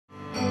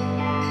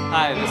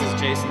Hi, this is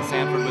Jason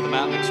Sandford with the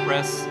Mountain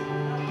Xpress,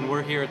 and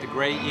we're here at the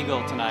Gray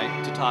Eagle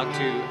tonight to talk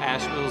to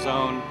Asheville's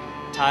own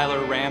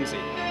Tyler Ramsey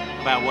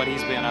about what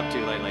he's been up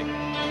to lately.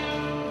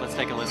 Let's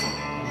take a listen.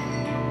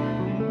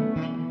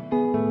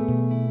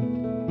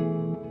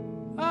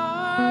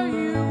 Are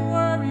you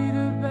worried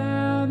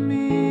about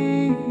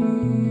me?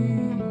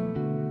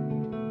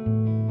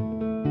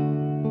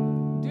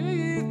 Do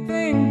you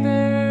think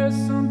there's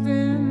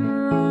something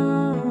wrong?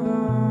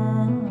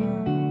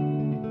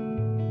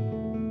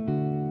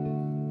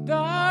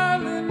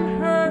 Darling,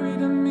 hurry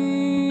to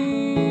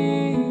me.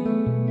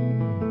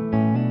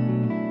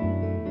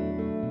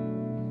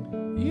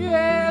 You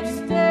have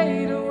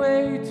stayed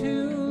away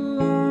too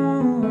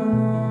long.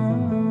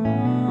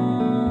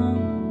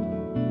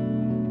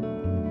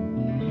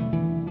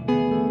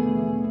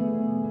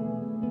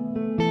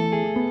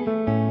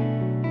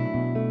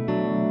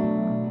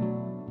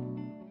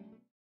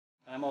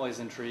 I'm always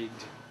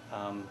intrigued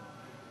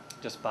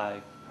just by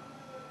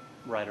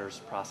writers'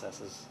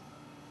 processes,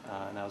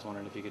 and I was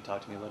wondering if you could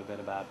talk to me a little bit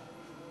about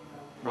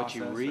what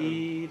you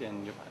read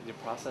and your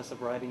process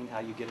of writing, how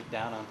you get it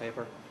down on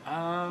paper.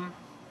 I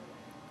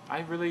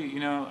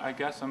really, I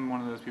guess I'm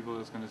one of those people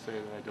that's going to say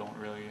that I don't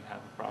really have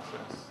a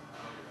process,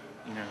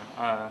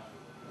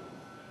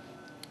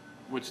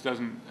 which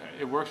doesn't,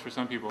 it works for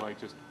some people, like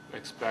just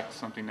expect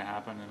something to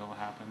happen and it'll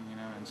happen,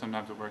 and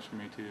sometimes it works for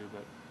me too,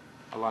 but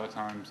a lot of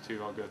times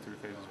too I'll go through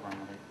phases where I'm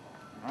like,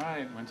 all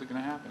right, when's it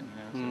going to happen,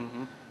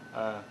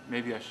 So,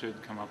 maybe I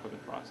should come up with a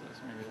process,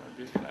 maybe that would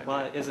be a good idea.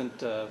 Well,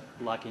 isn't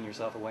locking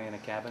yourself away in a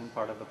cabin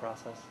part of the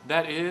process?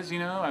 That is,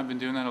 I've been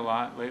doing that a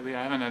lot lately.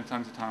 I haven't had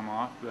tons of time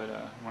off, but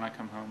when I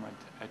come home,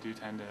 I do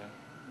tend to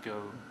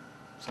go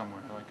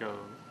somewhere, like go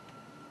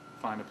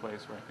find a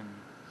place where I can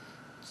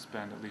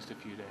spend at least a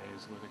few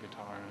days with a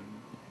guitar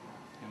and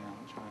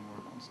try and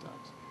work on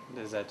stuff.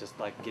 Is that just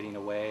like getting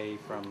away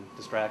from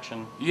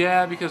distraction?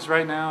 Yeah, because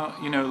right now,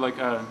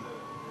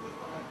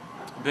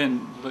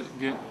 been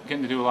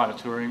getting to do a lot of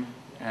touring,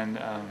 and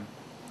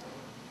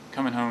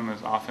coming home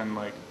is often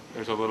like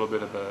there's a little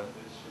bit of a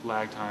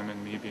lag time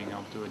in me being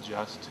able to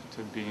adjust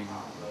to being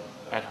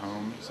at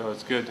home. So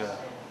it's good to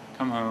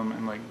come home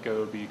and like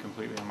go be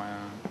completely on my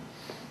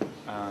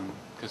own,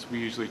 because we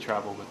usually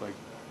travel with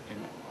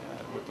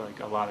with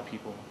a lot of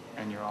people,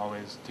 and you're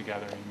always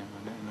together,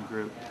 in a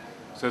group.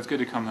 So it's good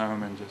to come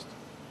home and just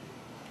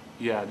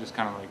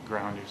kind of like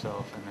ground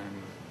yourself,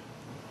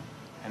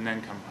 and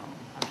then come home.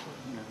 Actually,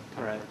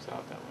 kind of works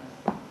out that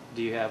way.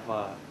 Do you have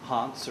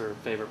haunts or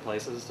favorite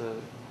places to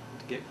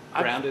get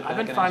grounded? I've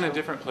been finding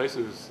different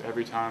places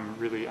every time,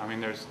 really. I mean,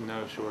 there's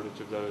no shortage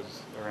of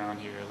those around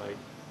here, like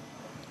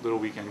little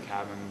weekend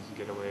cabins,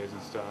 getaways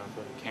and stuff,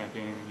 or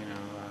camping,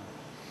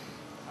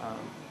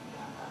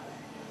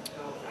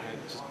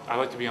 I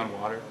like to be on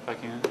water if I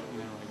can,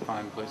 like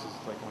find places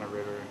like on a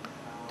river.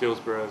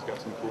 Dillsboro's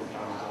got some cool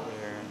cabins out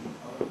there. And,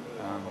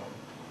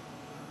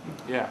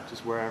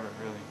 just wherever,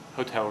 really.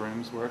 Hotel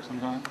rooms work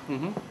sometimes.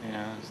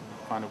 Just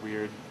find a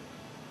weird,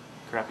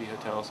 crappy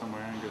hotel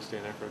somewhere and go stay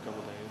there for a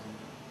couple days.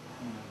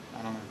 And,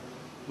 I don't know.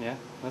 Yeah,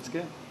 that's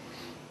good.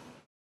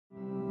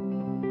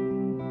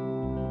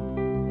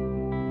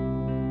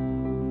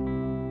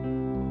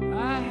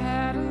 I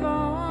had a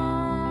long,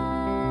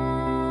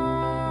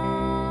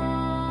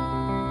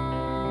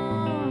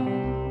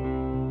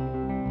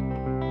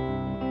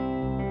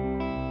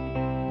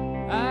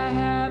 I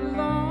had a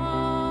long,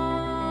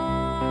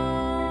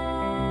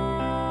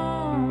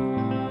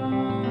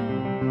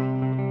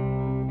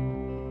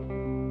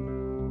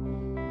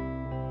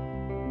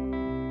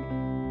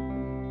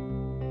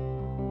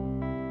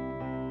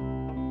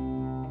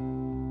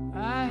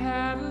 I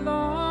had a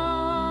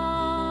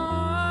long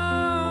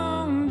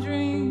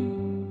dream.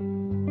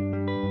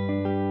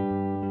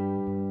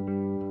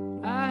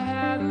 I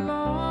had a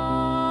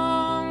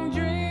long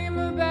dream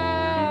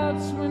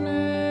about swimming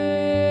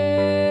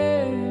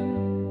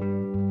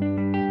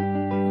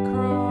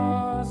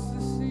across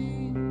the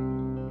sea.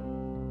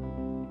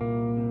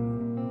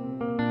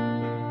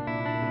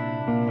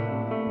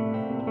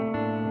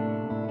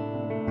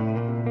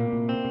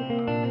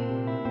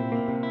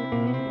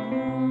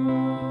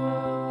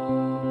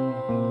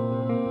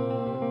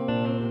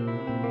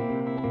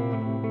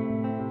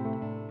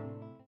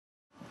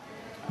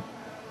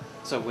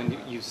 So when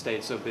you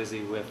stayed so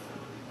busy with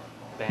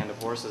Band of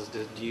Horses,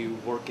 did you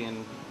work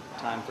in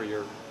time for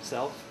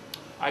yourself?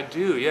 I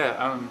do,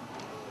 yeah.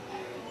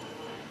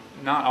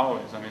 Not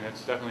always. I mean,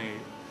 it's definitely,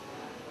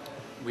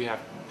 we have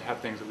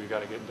things that we've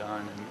got to get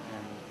done, and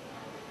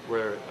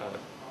we're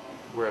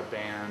a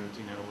band,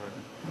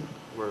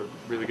 we're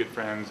really good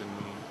friends, and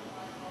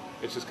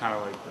it's just kind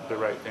of like the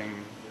right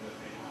thing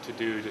to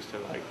do, just to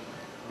like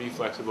be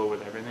flexible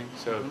with everything.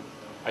 So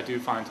I do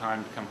find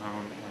time to come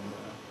home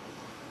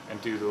and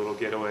do the little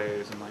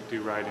getaways and like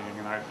do writing,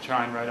 and I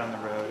try and write on the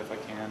road if I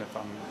can, if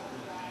I'm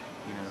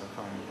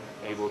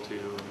able to,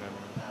 or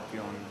whatever,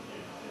 feeling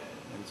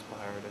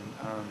inspired. And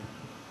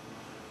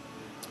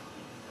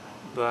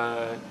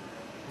but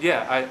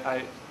yeah,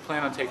 I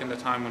plan on taking the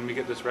time when we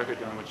get this record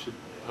going, which should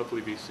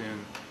hopefully be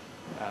soon,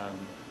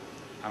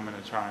 I'm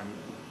gonna try and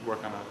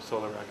work on a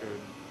solo record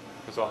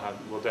because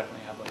we'll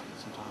definitely have like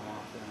some time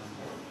off there.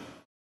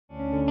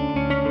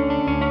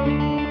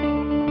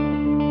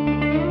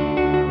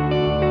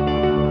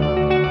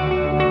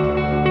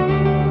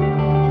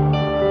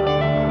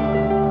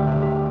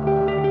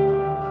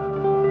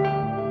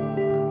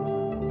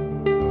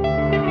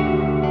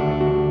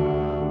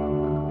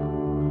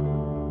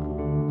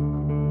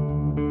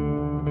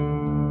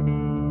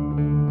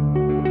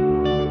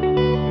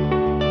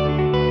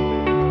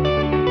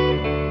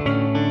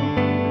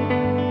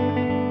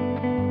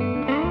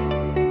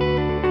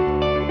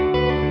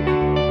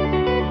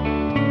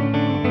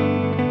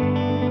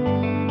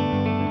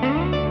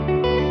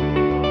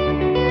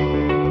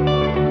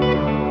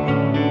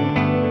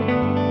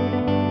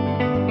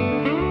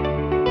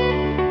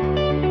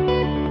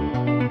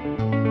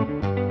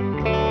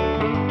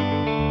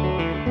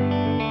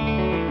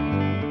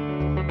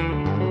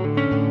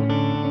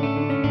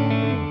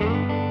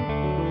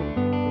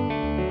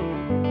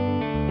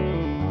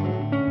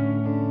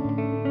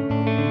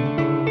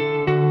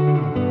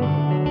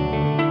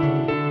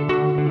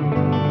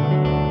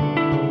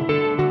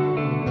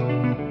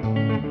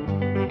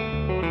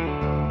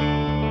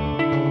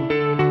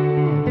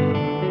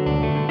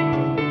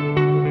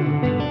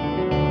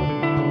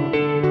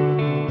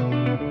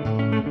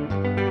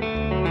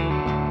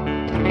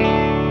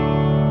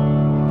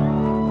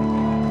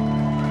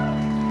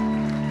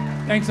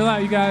 Thanks a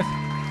lot, you guys.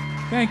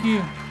 Thank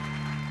you.